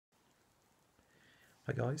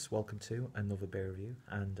Hi guys, welcome to another beer review,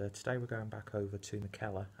 and today we're going back over to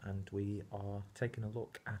Mikkeller and we are taking a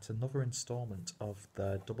look at another instalment of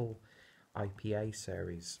the double IPA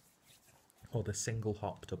series, or the single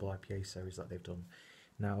hop double IPA series that they've done.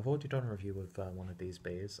 Now I've already done a review of one of these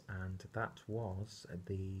beers, and that was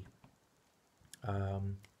the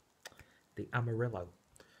Amarillo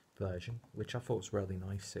version, which I thought was really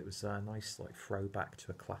nice. It was a nice like throwback to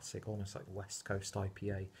a classic, almost like West Coast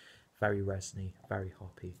IPA. Very resiny, very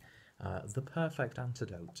hoppy. The perfect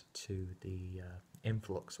antidote to the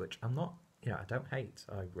influx, which I'm not, I don't hate.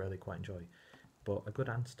 I really quite enjoy, but a good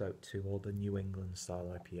antidote to all the New England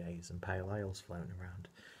style IPAs and pale ales floating around.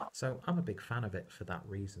 So I'm a big fan of it for that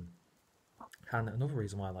reason. And another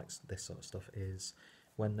reason why I like this sort of stuff is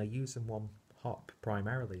when they're using one hop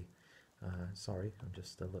primarily. Sorry, I'm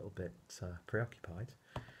just a little bit preoccupied.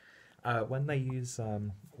 When they use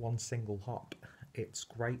one single hop, it's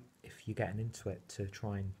great if you're getting into it to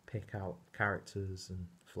try and pick out characters and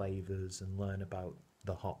flavours and learn about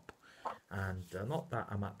the hop. And not that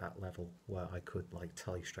I'm at that level where I could like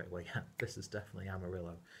tell you straight away, yeah, this is definitely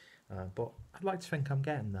Amarillo. But I'd like to think I'm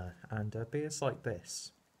getting there, and beers like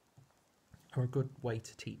this are a good way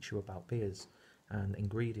to teach you about beers and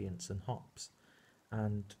ingredients and hops,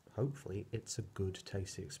 and hopefully it's a good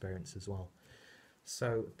tasty experience as well.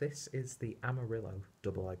 So this is the Amarillo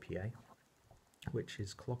double IPA, which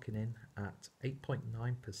is clocking in at 8.9%,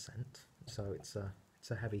 so it's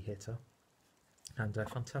a heavy hitter, and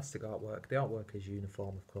fantastic artwork. The artwork is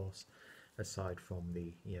uniform, of course, aside from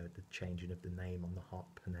the the changing of the name on the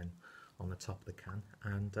hop and then on the top of the can.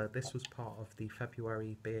 And this was part of the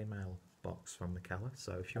February beer mail box from Mikkeller,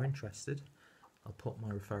 so if you're interested, I'll put my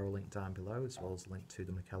referral link down below, as well as a link to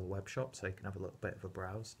the Mikkeller web shop, so you can have a little bit of a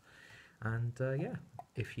browse. And yeah,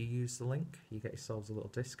 if you use the link, you get yourselves a little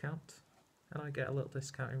discount, and I get a little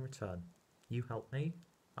discount in return. You help me,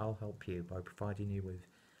 I'll help you by providing you with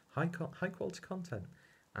high quality content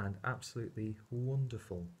and absolutely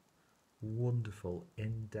wonderful,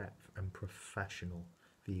 in-depth and professional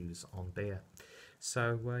views on beer.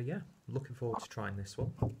 So yeah, looking forward to trying this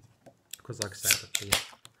one, because like I said,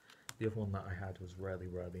 the other one that I had was really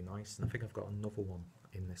nice, and I think I've got another one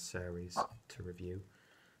in this series to review.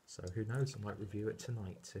 So who knows, I might review it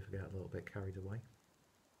tonight if I get a little bit carried away.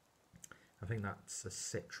 I think that's a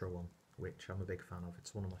Citra one, which I'm a big fan of.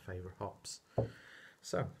 It's one of my favourite hops.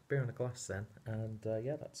 So, beer in a glass then, and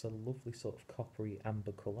yeah, that's a lovely sort of coppery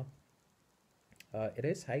amber colour. It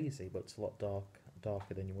is hazy, but it's a lot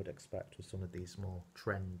darker than you would expect with some of these more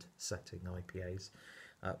trend-setting IPAs.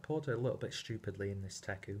 Poured it a little bit stupidly in this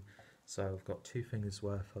Teku, so I've got 2 fingers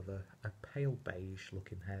worth of a pale beige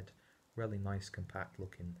looking head. Really nice compact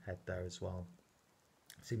looking head there as well.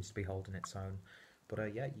 Seems to be holding its own.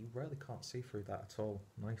 But yeah, you really can't see through that at all.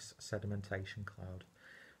 Nice sedimentation cloud.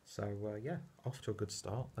 So yeah, off to a good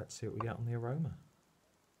start. Let's see what we get on the aroma.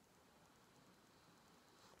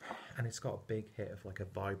 And it's got a big hit of like a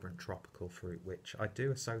vibrant tropical fruit, which I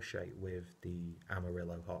do associate with the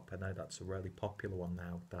Amarillo hop. I know that's a really popular one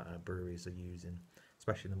now that breweries are using,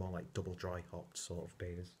 especially the more like double dry hopped sort of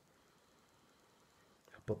beers.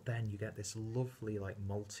 But then you get this lovely like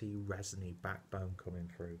malty, resiny backbone coming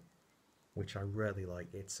through, which I really like.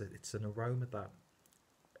 It's an aroma that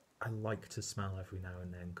I like to smell every now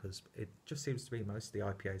and then, because it just seems to be most of the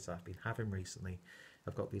IPAs that I've been having recently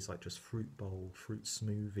have got these like just fruit bowl, fruit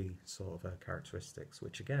smoothie sort of characteristics,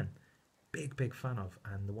 which again, big fan of,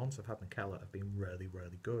 and the ones I've had in Mikkeller have been really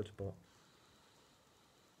good. But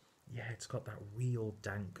yeah, it's got that real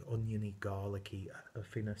dank, oniony, garlicky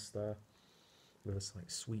earthiness there, with this like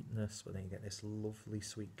sweetness, but then you get this lovely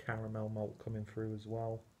sweet caramel malt coming through as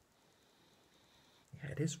well. Yeah,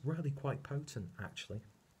 it is really quite potent actually.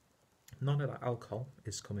 None of that alcohol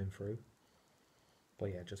is coming through, but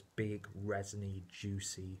yeah, just big, resiny,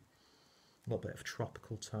 juicy, a little bit of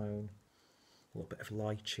tropical tone, a little bit of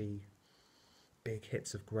lychee, big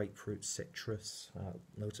hits of grapefruit, citrus,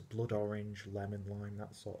 loads of blood orange, lemon, lime,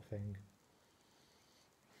 that sort of thing.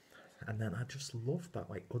 And then I just love that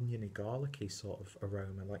like oniony, garlicky sort of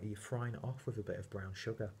aroma, like you're frying it off with a bit of brown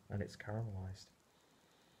sugar and it's caramelised.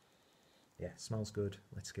 Yeah, smells good.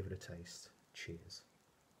 Let's give it a taste. Cheers.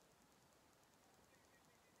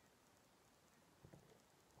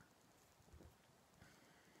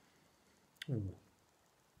 Ooh,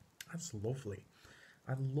 that's lovely.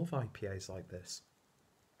 I love IPAs like this.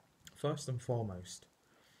 First and foremost,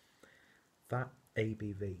 that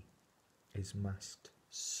ABV is masked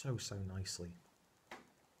so nicely.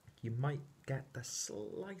 You might get the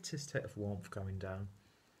slightest hit of warmth going down,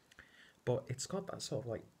 but it's got that sort of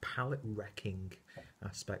like palate wrecking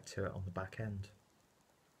aspect to it on the back end.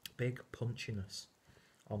 Big punchiness.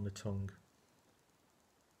 on the tongue.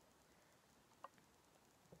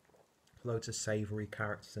 Loads of savoury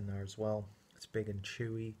characters in there as well. It's big and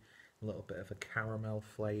chewy, a little bit of a caramel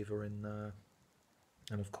flavour in there.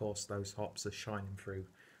 And of course those hops are shining through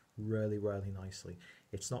really, really nicely.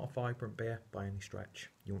 It's not a vibrant beer by any stretch.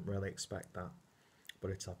 You wouldn't really expect that.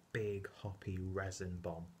 But it's a big hoppy resin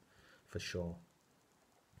bomb for sure.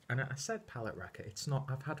 And I said palate wrecker, it's not.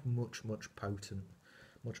 I've had much more potent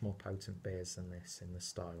beers than this in the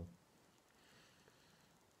style.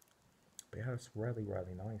 But yeah, it's really,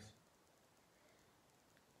 really nice.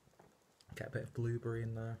 Get a bit of blueberry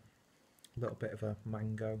in there, a little bit of a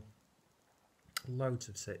mango, loads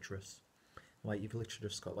of citrus. Like you've literally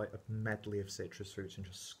just got like a medley of citrus fruits and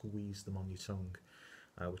just squeeze them on your tongue,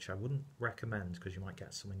 which I wouldn't recommend because you might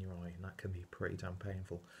get some in your eye and that can be pretty damn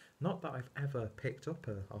painful. Not that I've ever picked up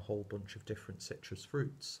a whole bunch of different citrus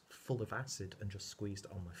fruits full of acid and just squeezed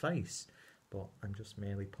it on my face, but I'm just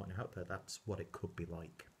merely pointing out that that's what it could be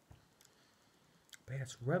like. But yeah,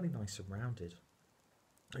 it's really nice and rounded.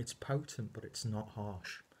 It's potent, but it's not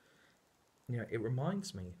harsh. You know, it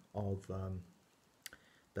reminds me of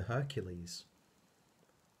the Hercules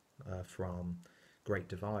from Great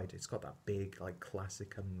Divide. It's got that big, like,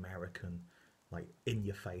 classic American, like,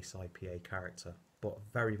 in-your-face IPA character, but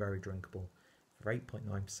very, very drinkable. For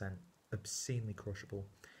 8.9%, obscenely crushable.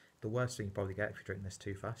 The worst thing you probably get if you drink this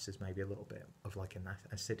too fast is maybe a little bit of, like, an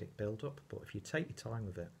acidic build-up, but if you take your time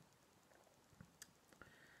with it,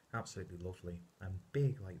 absolutely lovely. And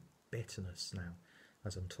big, like, bitterness now,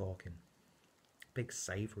 as I'm talking. Big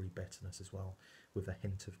savoury bitterness as well, with a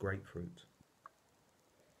hint of grapefruit.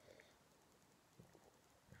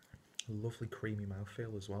 A lovely creamy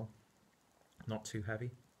mouthfeel as well. Not too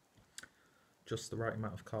heavy. Just the right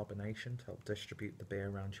amount of carbonation to help distribute the beer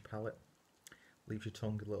around your palate. Leaves your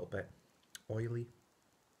tongue a little bit oily.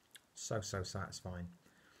 So satisfying.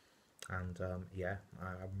 And yeah,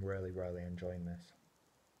 I'm really, really enjoying this.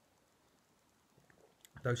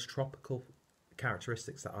 Those tropical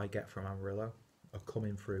characteristics that I get from Amarillo are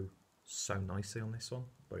coming through so nicely on this one,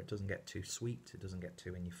 but it doesn't get too sweet, it doesn't get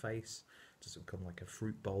too in your face, it doesn't become like a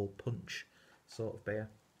fruit bowl punch sort of beer.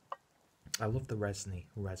 I love the resiny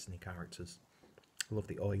characters. I love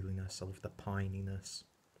the oiliness, I love the pininess.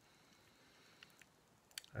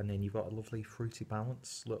 And then you've got a lovely fruity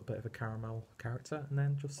balance, a little bit of a caramel character, and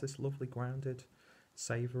then just this lovely grounded,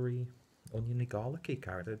 savoury, oniony garlicky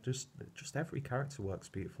character. Just every character works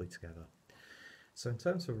beautifully together. So in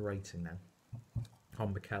terms of rating then,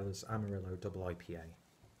 on Mikkeller's Amarillo Double IPA,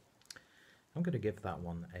 I'm going to give that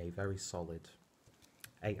one a very solid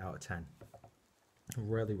 8 out of 10.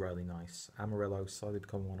 Really, really nice. Amarillo slowly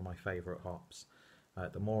becoming one of my favourite hops.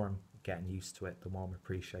 The more I'm getting used to it, the more I'm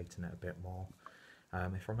appreciating it a bit more.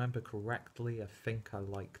 If I remember correctly, I think I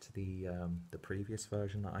liked the previous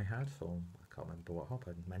version that I had, or I can't remember what hop.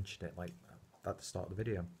 I mentioned it like at the start of the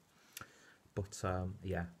video. But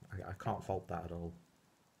yeah, I can't fault that at all.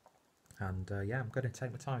 And yeah, I'm going to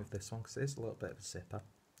take my time with this one because it is a little bit of a sipper.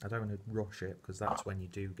 I don't want to rush it because that's when you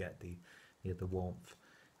do get the warmth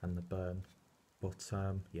and the burn. But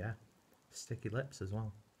yeah, sticky lips as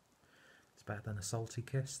well. It's better than a salty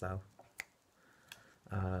kiss though.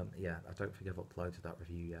 Yeah, I don't think I've uploaded that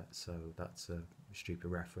review yet, so that's a stupid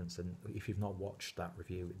reference. And if you've not watched that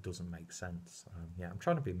review, it doesn't make sense. Yeah, I'm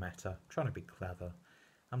trying to be meta, trying to be clever.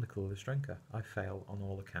 I'm the coolest drinker. I fail on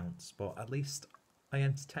all accounts, but at least I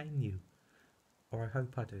entertain you. Or I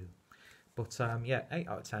hope I do. But yeah, 8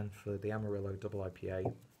 out of 10 for the Amarillo Double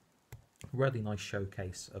IPA. Really nice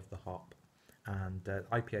showcase of the hop. And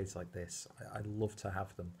IPAs like this, I love to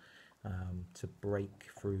have them to break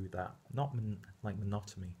through that, not like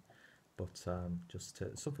monotony, but just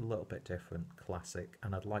to, something a little bit different, classic.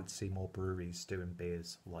 And I'd like to see more breweries doing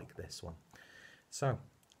beers like this one. So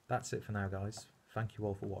that's it for now, guys. Thank you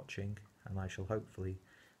all for watching, and I shall hopefully...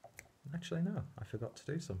 Actually, no, I forgot to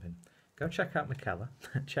do something. Go check out Mikkeller.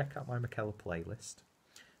 Check out my Mikkeller playlist.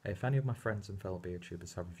 If any of my friends and fellow beer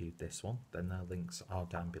tubers have reviewed this one, then their links are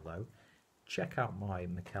down below. Check out my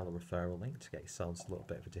Mikkeller referral link to get yourselves a little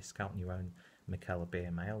bit of a discount on your own Mikkeller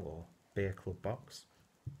beer mail or beer club box.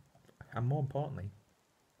 And more importantly,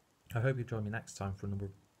 I hope you join me next time for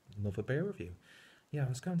another beer review. Yeah, I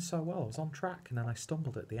was going so well, I was on track, and then I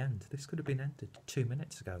stumbled at the end. This could have been ended 2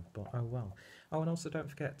 minutes ago, but oh well. Oh, and also don't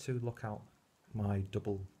forget to look out my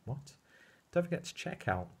Don't forget to check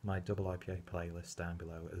out my double IPA playlist down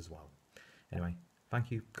below as well. Anyway,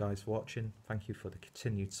 thank you guys for watching. Thank you for the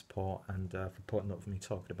continued support and for putting up with me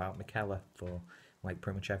talking about Mikkeller for like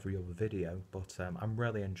pretty much every other video. But I'm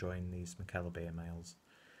really enjoying these Mikkeller beer mails.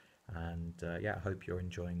 And yeah, I hope you're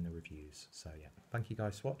enjoying the reviews. So yeah, thank you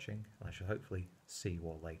guys for watching, and I shall hopefully see you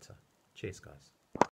all later. Cheers, guys.